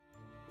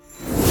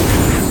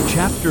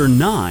Chapter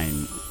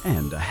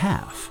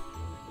 9.5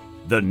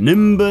 The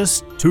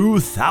Nimbus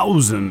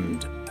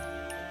 2000.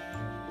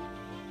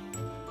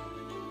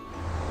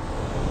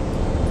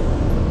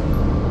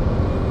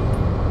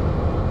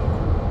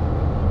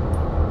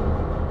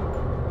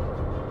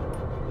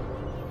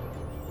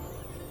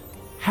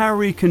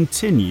 Harry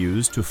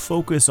continues to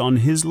focus on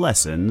his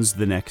lessons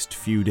the next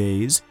few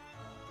days,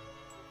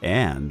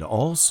 and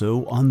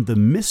also on the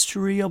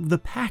mystery of the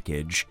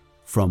package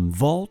from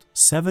Vault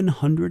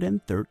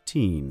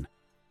 713.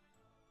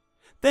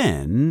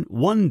 Then,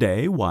 one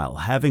day while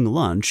having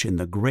lunch in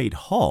the Great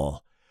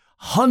Hall,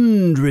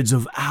 hundreds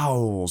of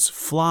owls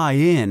fly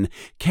in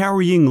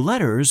carrying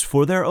letters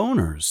for their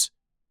owners.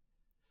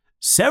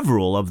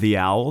 Several of the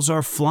owls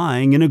are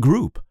flying in a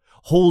group,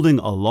 holding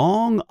a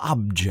long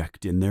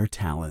object in their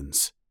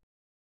talons.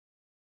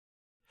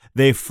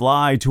 They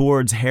fly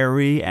towards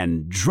Harry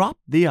and drop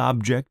the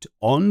object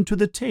onto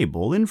the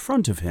table in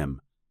front of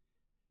him.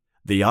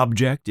 The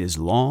object is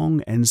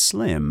long and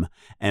slim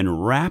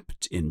and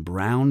wrapped in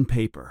brown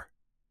paper.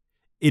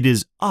 It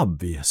is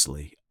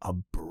obviously a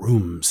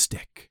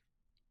broomstick.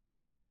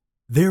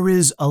 There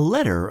is a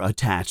letter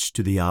attached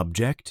to the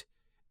object.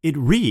 It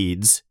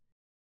reads,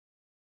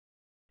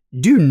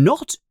 "Do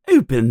not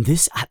open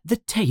this at the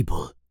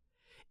table.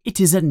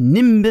 It is a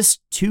Nimbus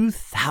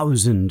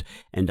 2000,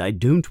 and I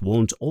don't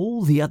want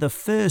all the other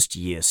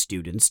first-year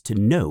students to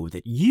know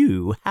that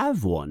you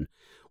have one,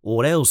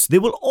 or else they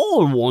will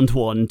all want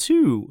one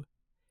too.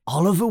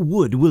 Oliver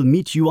Wood will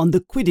meet you on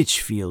the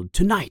Quidditch field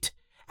tonight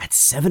at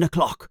 7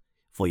 o'clock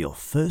for your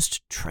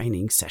first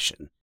training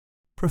session.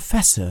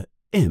 Professor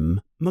M.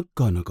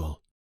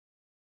 McGonagall."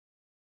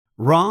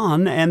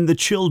 Ron and the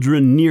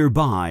children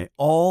nearby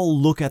all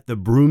look at the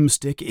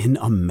broomstick in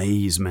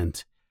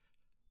amazement.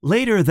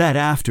 Later that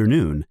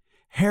afternoon,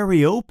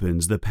 Harry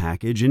opens the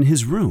package in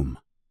his room.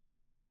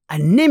 "A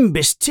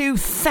Nimbus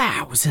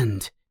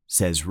 2000,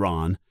 says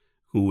Ron,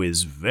 who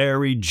is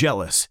very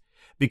jealous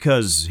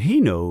because he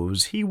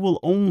knows he will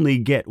only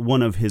get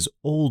one of his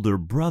older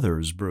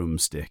brother's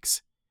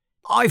broomsticks.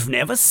 "I've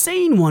never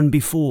seen one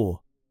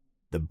before."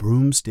 The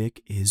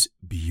broomstick is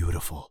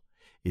beautiful.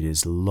 It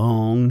is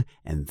long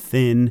and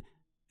thin,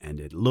 and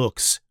it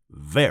looks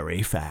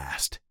very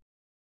fast.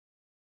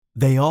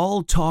 They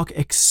all talk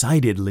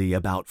excitedly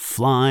about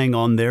flying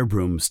on their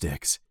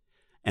broomsticks,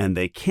 and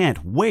they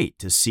can't wait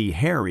to see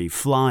Harry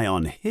fly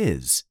on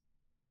his.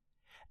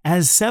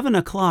 As 7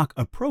 o'clock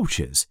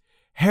approaches,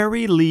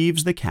 Harry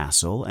leaves the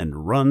castle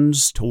and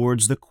runs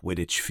towards the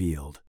Quidditch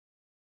field.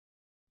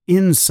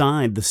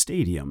 Inside the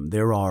stadium,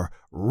 there are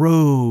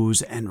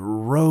rows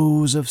and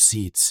rows of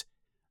seats.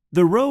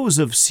 The rows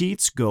of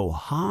seats go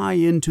high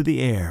into the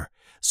air,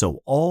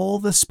 so all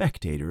the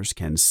spectators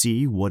can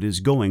see what is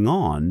going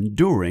on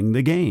during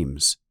the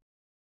games.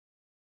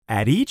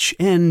 At each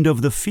end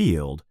of the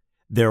field,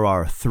 there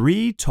are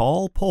 3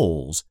 tall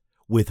poles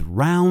with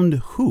round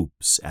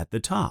hoops at the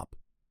top.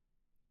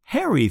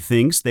 Harry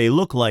thinks they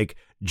look like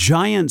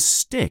giant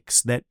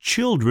sticks that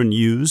children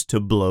use to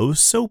blow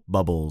soap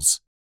bubbles.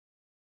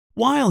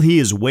 While he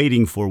is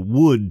waiting for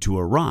Wood to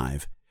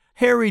arrive,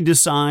 Harry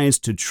decides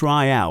to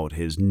try out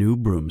his new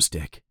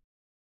broomstick.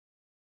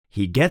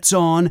 He gets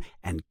on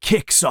and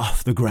kicks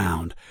off the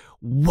ground.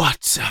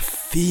 What a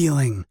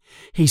feeling!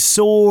 He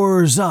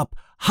soars up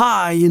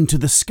high into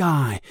the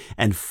sky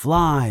and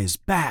flies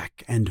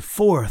back and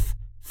forth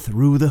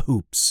through the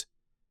hoops.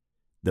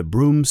 The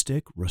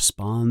broomstick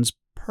responds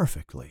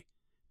perfectly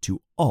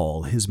to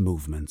all his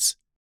movements.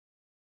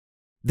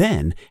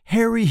 Then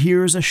Harry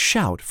hears a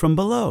shout from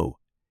below.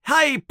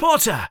 "Hey,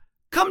 Potter,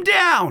 come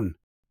down!"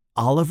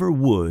 Oliver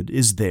Wood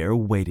is there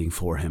waiting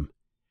for him.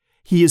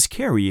 He is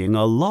carrying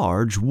a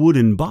large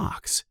wooden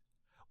box.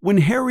 When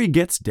Harry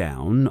gets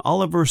down,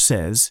 Oliver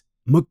says,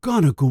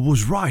 "McGonagall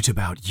was right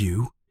about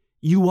you.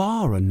 You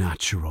are a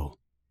natural.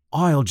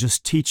 I'll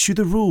just teach you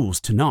the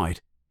rules tonight.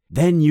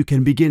 Then you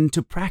can begin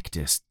to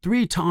practice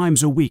 3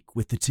 times a week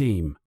with the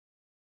team."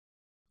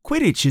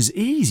 Quidditch is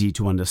easy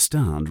to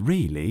understand,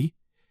 really.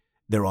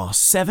 There are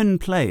 7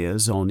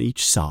 players on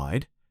each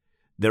side.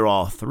 There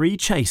are 3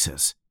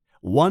 chasers,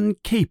 1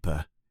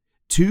 keeper,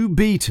 2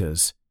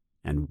 beaters,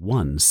 and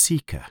 1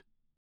 seeker.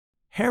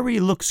 Harry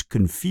looks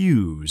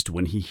confused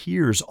when he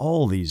hears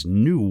all these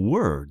new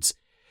words,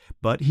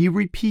 but he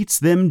repeats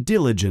them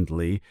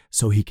diligently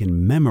so he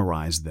can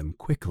memorize them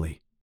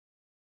quickly.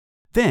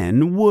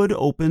 Then Wood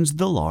opens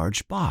the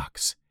large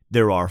box.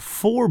 There are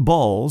 4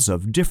 balls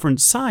of different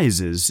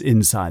sizes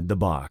inside the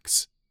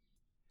box.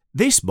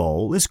 "This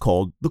ball is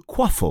called the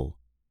Quaffle,"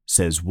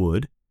 says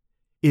Wood.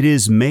 "It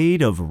is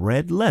made of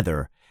red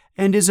leather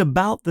and is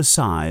about the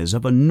size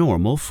of a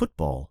normal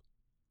football.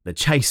 The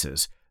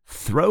chasers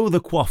throw the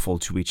quaffle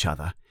to each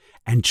other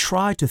and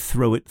try to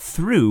throw it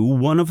through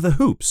one of the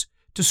hoops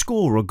to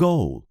score a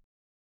goal.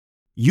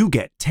 You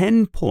get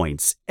 10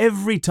 points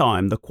every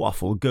time the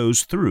quaffle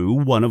goes through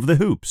one of the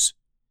hoops."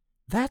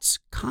 That's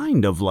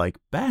kind of like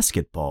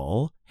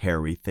basketball,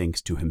 Harry thinks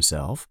to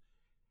himself.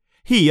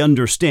 He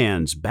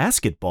understands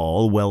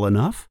basketball well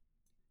enough.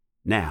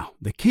 "Now,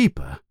 the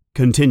keeper,"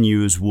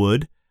 continues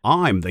Wood,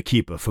 I'm the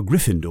keeper for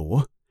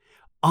Gryffindor.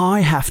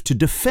 I have to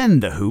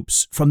defend the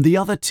hoops from the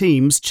other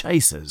team's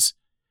chasers.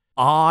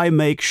 I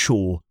make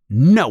sure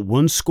no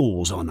one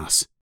scores on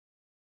us."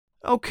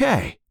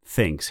 "Okay,"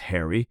 thinks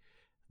Harry.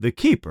 "The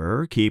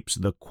keeper keeps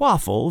the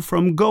quaffle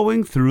from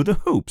going through the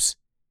hoops.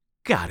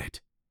 Got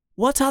it."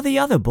 "What are the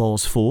other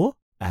balls for?"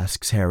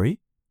 asks Harry.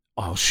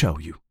 "I'll show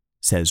you,"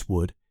 says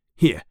Wood.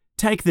 "Here,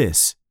 take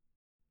this."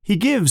 He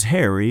gives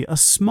Harry a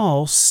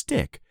small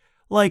stick,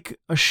 like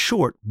a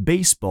short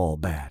baseball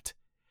bat.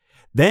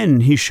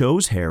 Then he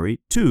shows Harry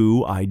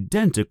two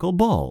identical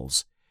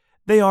balls.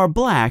 They are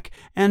black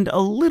and a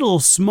little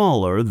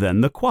smaller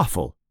than the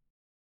quaffle.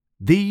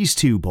 These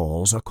two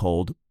balls are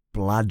called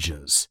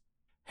bludgers.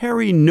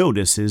 Harry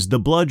notices the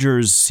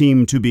bludgers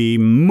seem to be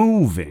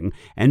moving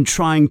and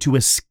trying to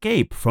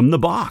escape from the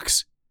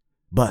box.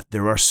 But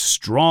there are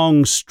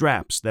strong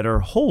straps that are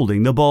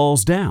holding the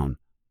balls down.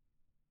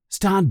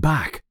 "Stand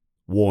back,"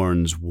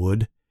 warns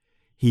Wood.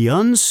 He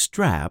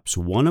unstraps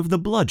one of the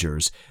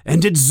bludgers,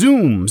 and it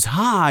zooms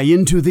high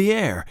into the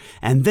air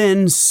and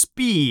then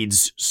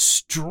speeds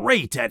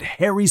straight at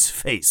Harry's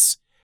face.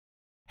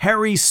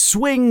 Harry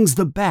swings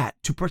the bat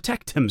to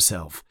protect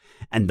himself,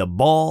 and the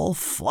ball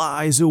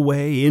flies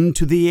away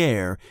into the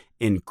air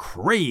in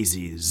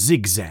crazy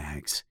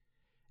zigzags.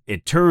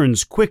 It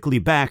turns quickly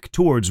back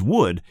towards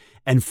Wood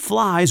and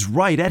flies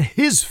right at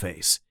his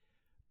face,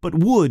 but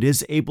Wood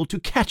is able to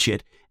catch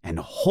it and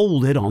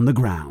hold it on the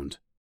ground.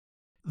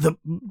 "The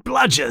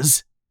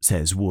bludgers,"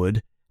 says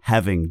Wood,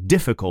 having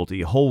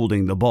difficulty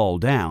holding the ball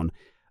down,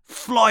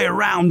 "fly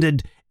around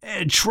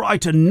and try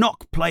to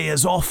knock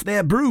players off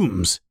their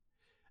brooms.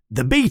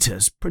 The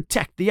beaters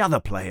protect the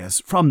other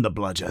players from the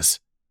bludgers.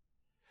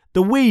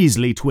 The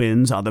Weasley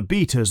twins are the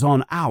beaters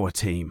on our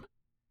team."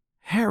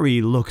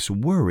 Harry looks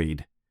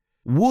worried.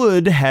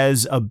 Wood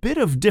has a bit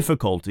of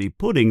difficulty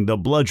putting the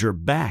bludger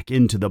back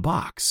into the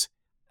box.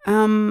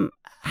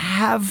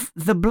 Have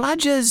the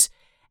bludgers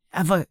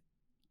ever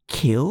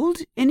killed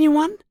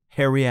anyone?"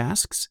 Harry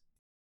asks.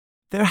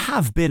 "There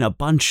have been a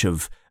bunch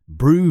of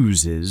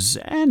bruises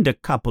and a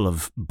couple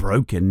of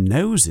broken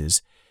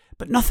noses,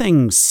 but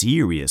nothing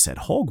serious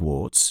at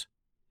Hogwarts.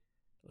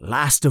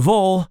 Last of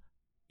all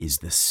is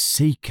the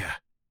Seeker.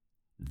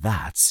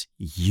 That's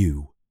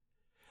you.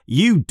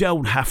 You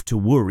don't have to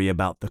worry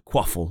about the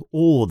quaffle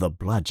or the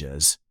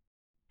bludgers."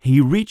 He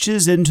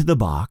reaches into the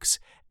box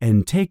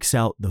and takes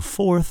out the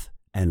fourth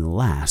and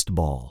last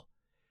ball.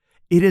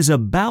 It is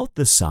about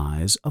the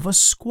size of a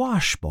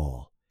squash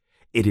ball.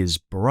 It is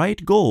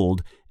bright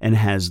gold and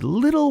has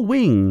little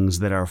wings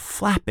that are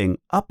flapping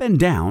up and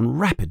down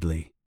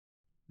rapidly.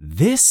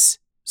 "This,"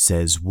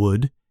 says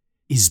Wood,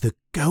 "is the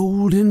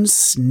Golden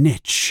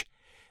Snitch.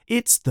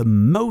 It's the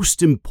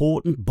most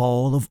important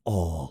ball of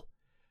all.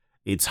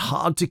 It's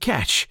hard to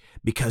catch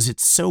because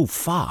it's so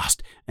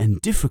fast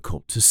and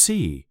difficult to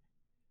see.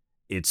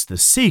 It's the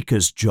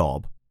Seeker's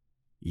job,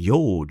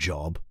 your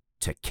job,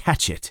 to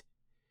catch it.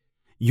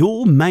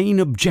 Your main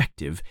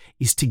objective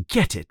is to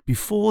get it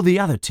before the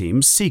other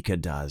team's Seeker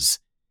does.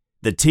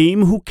 The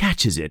team who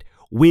catches it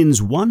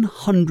wins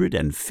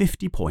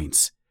 150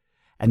 points,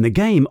 and the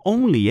game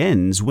only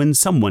ends when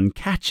someone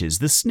catches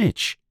the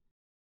snitch.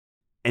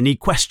 Any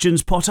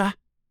questions, Potter?"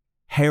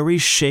 Harry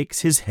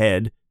shakes his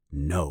head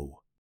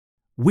no.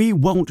 "We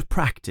won't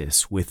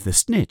practice with the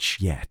snitch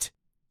yet,"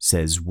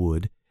 says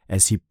Wood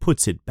as he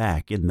puts it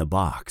back in the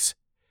box.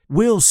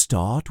 "We'll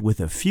start with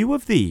a few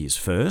of these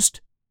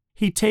first."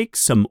 He takes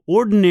some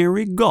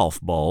ordinary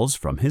golf balls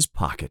from his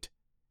pocket.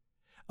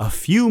 A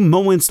few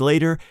moments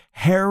later,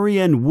 Harry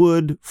and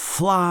Wood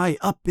fly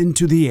up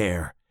into the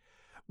air.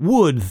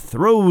 Wood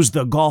throws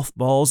the golf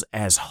balls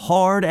as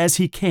hard as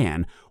he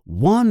can,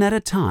 one at a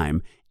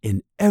time,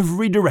 in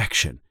every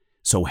direction,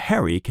 so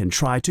Harry can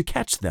try to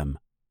catch them.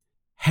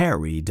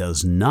 Harry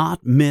does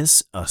not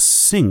miss a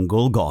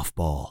single golf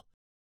ball.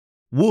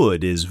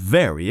 Wood is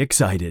very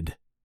excited.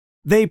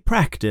 They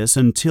practice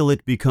until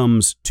it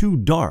becomes too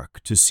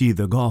dark to see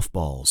the golf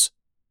balls.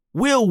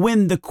 "We'll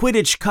win the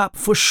Quidditch Cup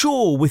for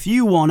sure with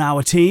you on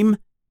our team,"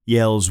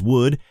 yells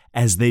Wood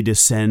as they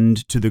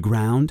descend to the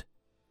ground.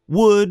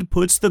 Wood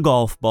puts the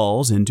golf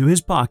balls into his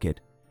pocket,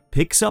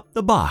 picks up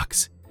the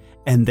box,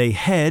 and they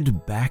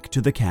head back to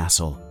the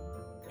castle.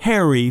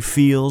 Harry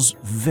feels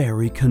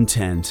very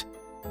content.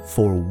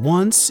 For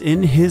once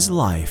in his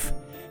life,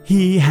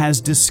 he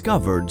has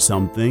discovered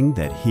something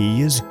that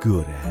he is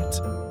good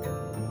at.